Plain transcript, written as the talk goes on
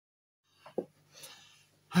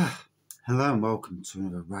Hello and welcome to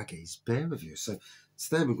another Raggy's beer review. So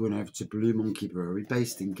today we're going over to Blue Monkey Brewery,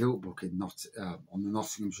 based in Giltbrook on the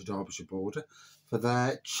Nottinghamshire-Derbyshire border, for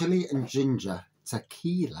their chili and ginger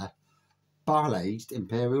tequila barrel-aged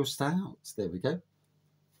Imperial Stout. There we go.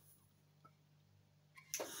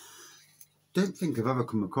 Don't think I've ever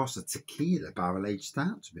come across a tequila barrel-aged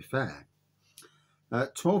stout, to be fair.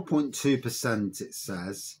 12.2% it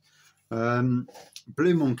says.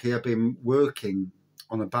 Blue Monkey have been working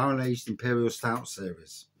on a barrel-aged Imperial Stout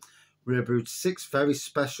series. We have brewed 6 very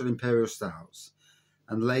special Imperial Stouts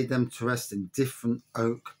and laid them to rest in different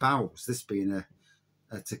oak barrels, this being a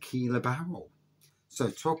tequila barrel. So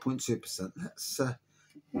 12.2%. Let's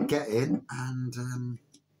get in and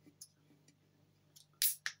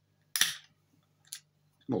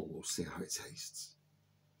well, we'll see how it tastes.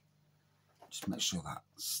 Just make sure that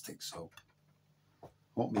sticks up. I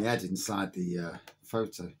want my head inside the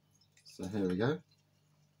photo. So here we go.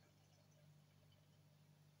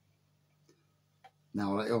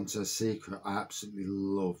 Now I'll let you on to a secret. I absolutely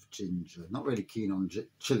love ginger. Not really keen on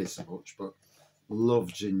chili so much, but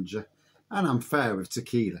love ginger. And I'm fair with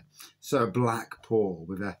tequila. So a black pour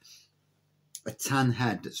with a tan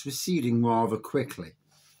head that's receding rather quickly.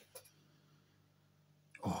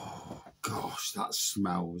 Oh gosh, that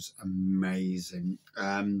smells amazing.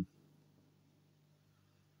 I can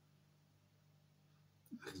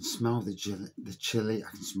smell the chili.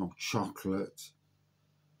 I can smell chocolate.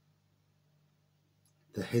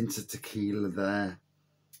 The hint of tequila there.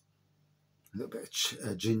 A little bit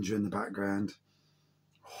of ginger in the background.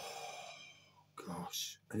 Oh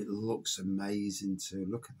gosh, and it looks amazing too.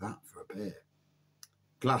 Look at that for a beer.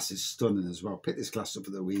 Glass is stunning as well. Picked this glass up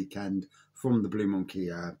at the weekend from the Blue Monkey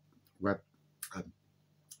web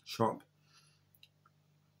shop.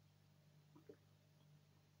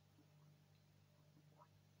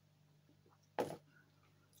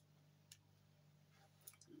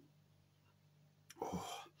 Oh,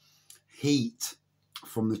 heat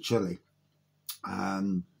from the chili.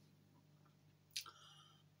 The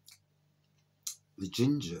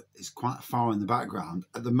ginger is quite far in the background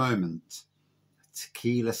at the moment.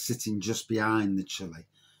 Tequila sitting just behind the chili.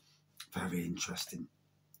 Very interesting.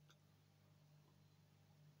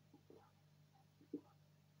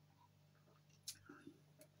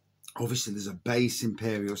 Obviously there's a base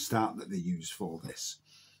Imperial Stout that they use for this,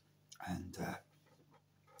 and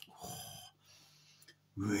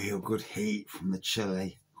real good heat from the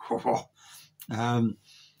chili. I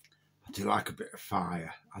do like a bit of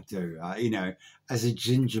fire. I do. You know, as a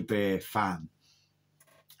ginger beer fan,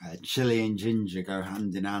 chili and ginger go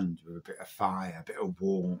hand in hand with a bit of fire, a bit of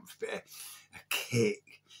warmth, a bit of a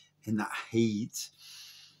kick in that heat.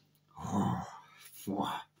 Oh,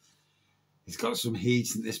 it's got some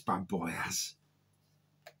heat in this bad boy has.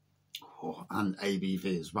 Oh, and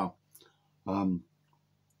ABV as well.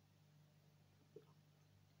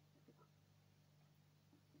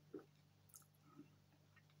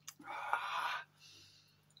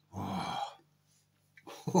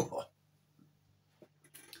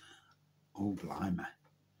 Oh, blimey.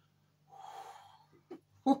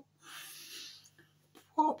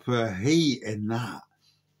 Proper heat in that.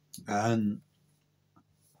 And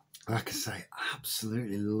like I say,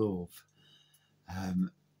 absolutely love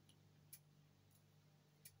that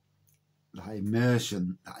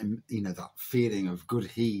immersion, that feeling of good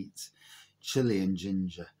heat, chili and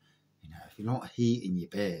ginger. You know, if you don't heat in your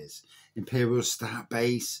beers, Imperial Stout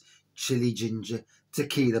base, chili, ginger,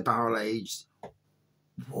 tequila barrel aged.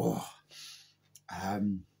 Whoa.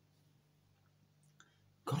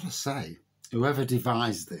 Gotta say, whoever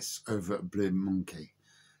devised this over at Blue Monkey,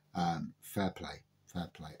 fair play, fair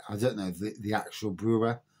play. I don't know the actual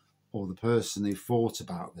brewer or the person who thought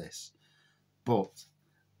about this, but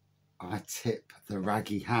I tip the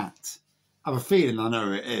raggy hat. I have a feeling I know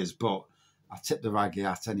who it is, but I tip the raggy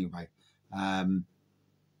hat anyway. That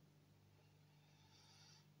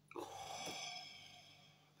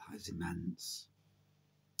is immense.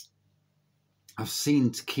 I've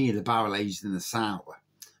seen tequila barrel aged in a sour,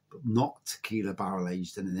 but not tequila barrel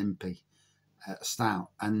aged in an Impy stout.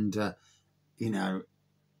 And you know,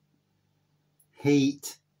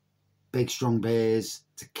 heat, big strong beers,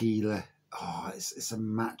 tequila. Oh, it's a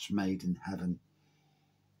match made in heaven.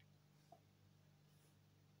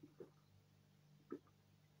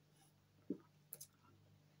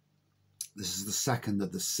 This is the second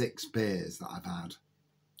of the 6 beers that I've had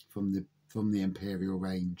from the Imperial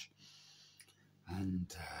range,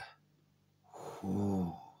 and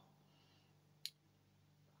oh,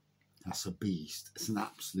 that's a beast. It's an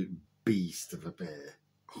absolute beast of a beer.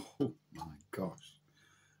 Oh my gosh.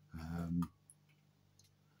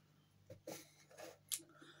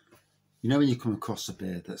 You know when you come across a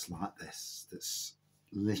beer that's like this, that's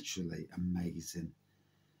literally amazing,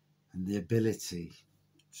 and the ability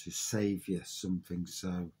to save you something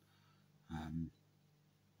so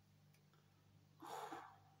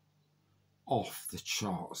off the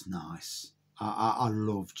charts nice. I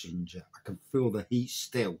love ginger. I can feel the heat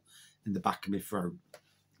still in the back of my throat,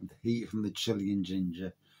 and the heat from the chili and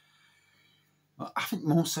ginger. I think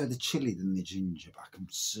more so the chili than the ginger, but I can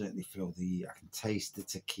certainly feel I can taste the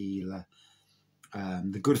tequila.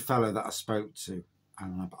 The good fellow that I spoke to,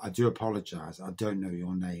 and I do apologise, I don't know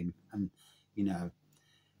your name, and you know,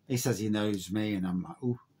 he says he knows me, and I'm like,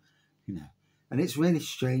 oh, you know, and it's really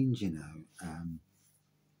strange, you know,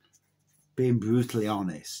 being brutally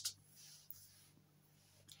honest,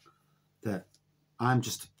 that I'm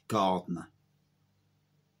just a gardener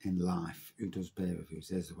in life who does beer reviews.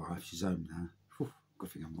 There's the wife, she's home now. Whew,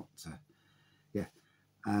 good thing I'm not, yeah,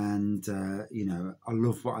 and you know, I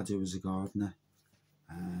love what I do as a gardener.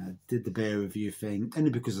 Did the beer review thing only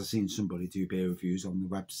because I've seen somebody do beer reviews on the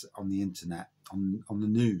website, on the internet, on the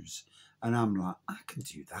news, and I'm like, I can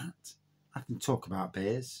do that. I can talk about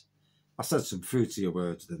beers. I said some fruitier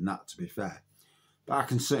words than that, to be fair, but I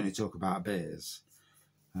can certainly talk about beers.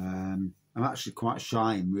 I'm actually quite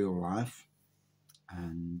shy in real life,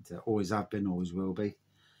 and always have been, always will be.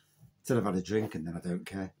 Till I've had a drink, and then I don't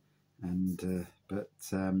care. And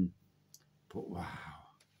but wow,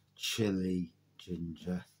 chili,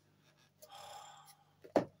 ginger,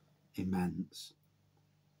 immense.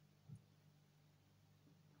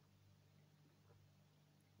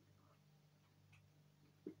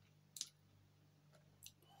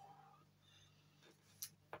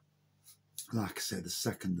 Like I said, the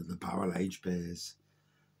second of the barrel aged beers,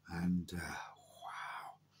 and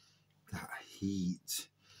wow, that heat.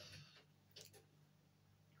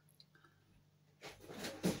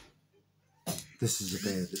 This is a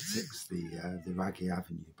beer that ticks the Raggy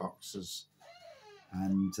Avenue boxes,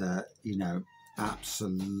 and you know,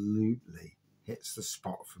 absolutely hits the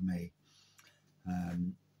spot for me.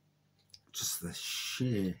 Just the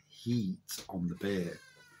sheer heat on the beer,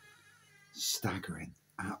 staggering,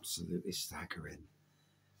 absolutely staggering.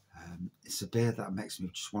 It's a beer that makes me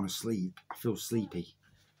just want to sleep. I feel sleepy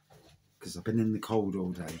because I've been in the cold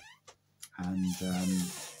all day, and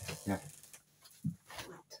yeah,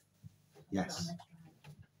 yes,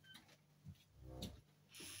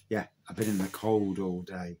 yeah, I've been in the cold all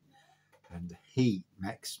day, and the heat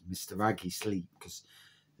makes Mr. Aggie sleep, because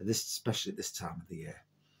especially at this time of the year,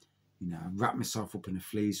 you know, I wrap myself up in a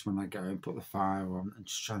fleece when I go and put the fire on and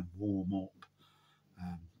just try and warm up.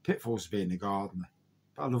 Pitfalls of being a gardener,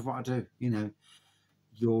 but I love what I do. You know,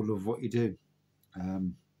 you all love what you do.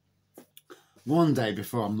 One day,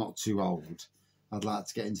 before I'm not too old, I'd like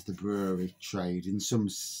to get into the brewery trade in some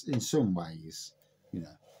ways. You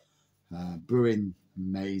know, brewing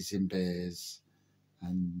amazing beers,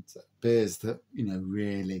 and beers that, you know,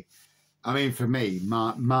 really, I mean, for me,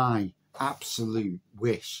 my absolute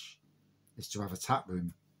wish is to have a tap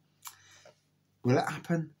room. Will it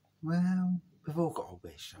happen? Well, we've all got a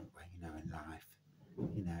wish, haven't we, you know, in life,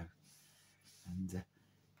 you know, and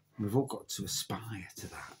we've all got to aspire to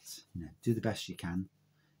that. You know, do the best you can,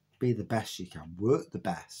 be the best you can, work the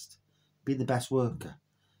best, be the best worker.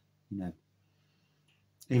 You know,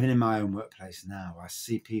 even in my own workplace now, I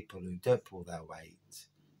see people who don't pull their weight,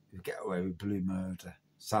 who get away with blue murder,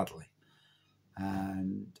 sadly,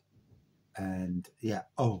 and yeah,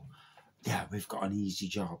 oh yeah, we've got an easy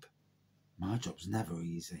job. My job's never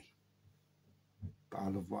easy, but I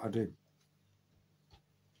love what I do.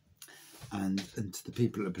 And to the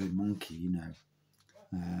people at Blue Monkey, you know,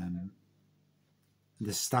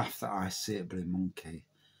 the staff that I see at Blue Monkey,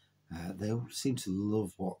 they all seem to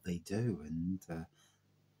love what they do, and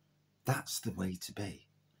that's the way to be.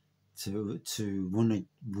 To run a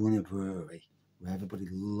brewery where everybody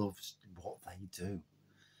loves what they do,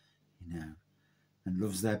 you know, and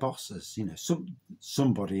loves their bosses. You know,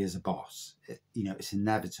 somebody is a boss. You know, it's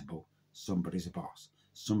inevitable. Somebody's a boss.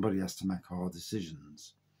 Somebody has to make hard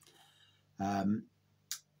decisions.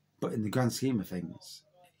 But in the grand scheme of things,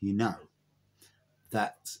 you know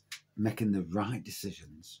that making the right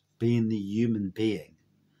decisions, being the human being,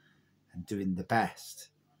 and doing the best.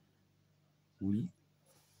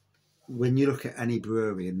 When you look at any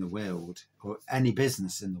brewery in the world, or any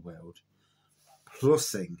business in the world,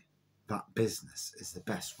 plussing that business is the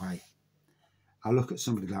best way. I look at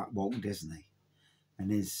somebody like Walt Disney,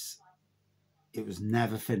 and it was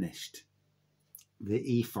never finished. The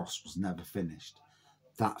ethos was never finished.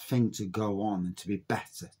 That thing to go on and to be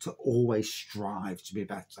better, to always strive to be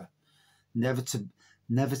better, never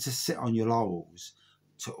to sit on your laurels,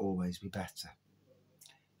 to always be better.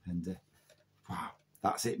 And wow,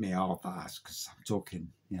 that's hit me hard, that has, because I'm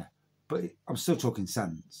talking, yeah, but I'm still talking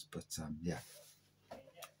cents, but yeah,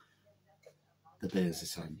 the beer's the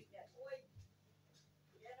same.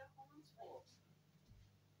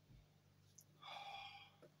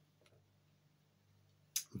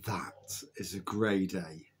 That is a grade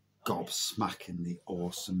A, gobsmacking the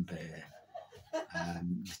awesome beer.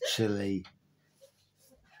 The chili,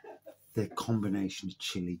 the combination of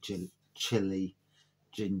chili,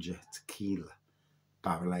 ginger, tequila,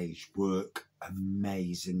 barrel aged work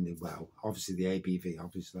amazingly well. Obviously the ABV,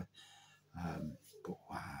 obviously, but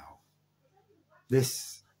wow,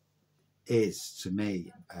 this is to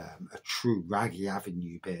me a true Raggy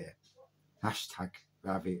Avenue beer. Hashtag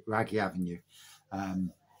Raggy Avenue.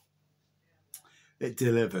 It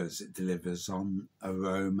delivers on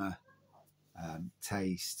aroma,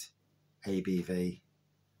 taste, ABV,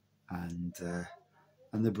 and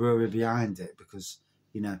the brewery behind it, because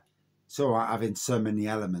you know it's all right having so many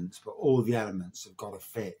elements, but all the elements have got to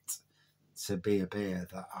fit to be a beer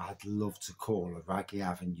that I'd love to call a Raggy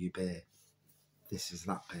Avenue beer. This is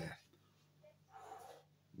that beer.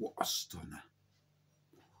 What a stunner.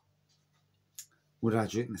 Would I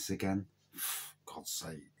drink this again? God's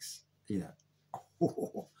sakes. You know.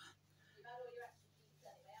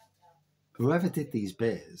 Whoever did these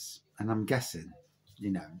beers, and I'm guessing,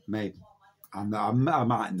 you know, maybe, I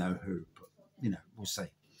might know who, but, you know, we'll see.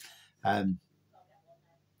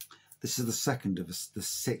 This is the second of the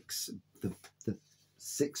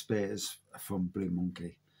six beers from Blue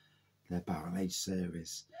Monkey, their barrel aged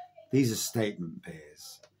series. These are statement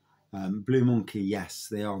beers. Blue Monkey, yes,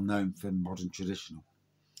 they are known for modern traditional.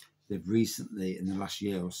 They've recently, in the last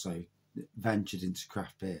year or so, ventured into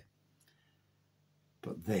craft beer.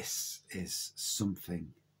 But this is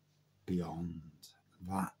something beyond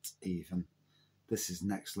that even. This is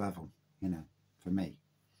next level, you know, for me.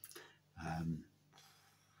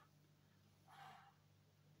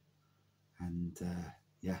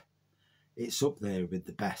 Yeah, it's up there with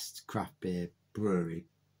the best craft beer brewery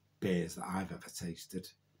beers that I've ever tasted.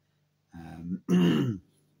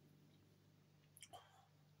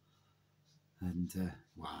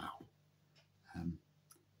 Wow.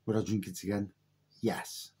 Would I drink it again?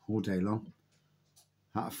 Yes, all day long.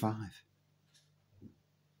 Out of 5.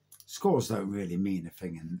 Scores don't really mean a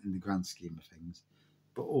thing in the grand scheme of things,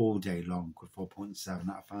 but all day long, good 4.7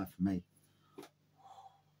 out of 5 for me.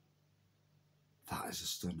 That is a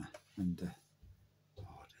stunner. And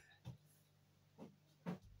oh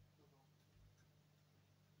dear.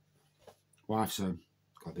 Wife's home.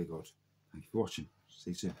 Got to be good. Thank you for watching.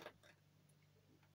 See you soon.